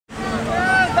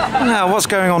Now, what's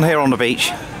going on here on the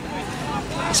beach?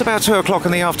 It's about 2 o'clock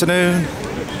in the afternoon,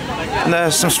 and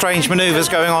there's some strange manoeuvres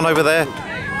going on over there.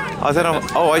 I don't know.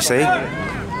 Oh, I see.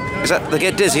 Is that they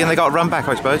get dizzy and they got to run back,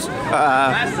 I suppose?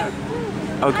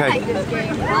 Okay.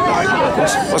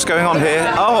 What's going on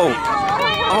here? Oh,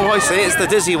 I see. It's the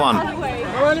dizzy one.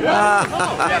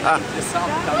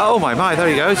 Oh my! There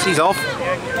he goes. He's off.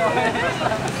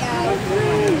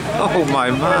 Oh my!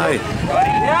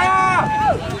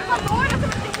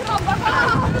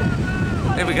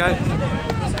 Here we go.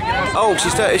 Oh,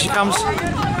 she's dirty. She comes.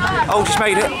 Oh, she's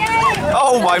made it.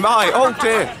 Oh my! Oh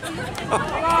dear.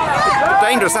 Oh,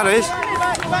 dangerous that is.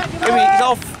 He's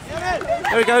off.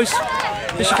 There he goes.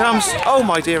 Here she comes. Oh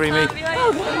my dearie me.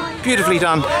 Beautifully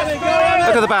done.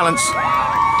 Look at the balance.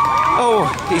 Oh,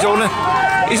 he's all in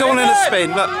a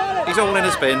spin. Look, he's all in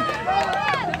a spin.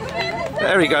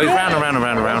 There he goes, round and round and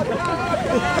round and round.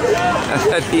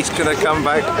 And he's gonna come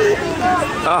back.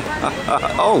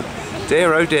 Oh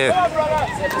dear, oh dear.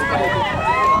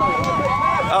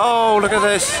 Oh, look at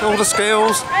this, all the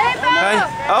skills. Hey.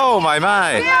 Oh my.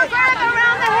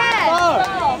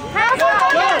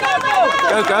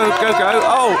 Go.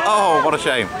 Oh, what a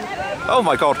shame. Oh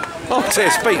my God. Oh dear,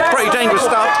 pretty dangerous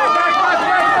stuff.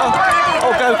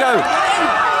 Oh, go.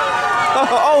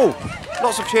 Oh,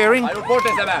 lots of cheering. Okay.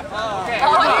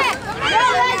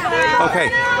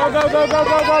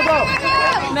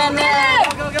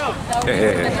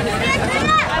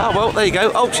 Oh well, there you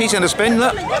go. Oh, she's in a spin,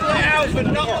 look.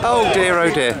 Oh dear, oh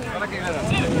dear.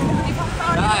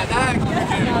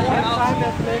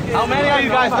 How many are you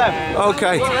guys left?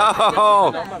 Okay.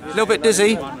 Oh, a little bit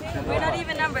dizzy. We're not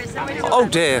even numbers. Oh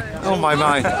dear. Oh my.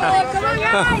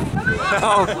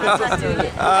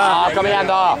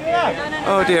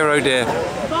 Oh dear, oh dear.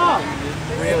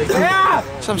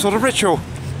 Some sort of ritual.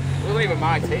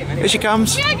 Here she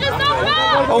comes.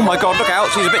 Oh my God, look out,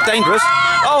 she's a bit dangerous.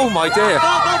 Oh my dear.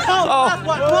 Oh.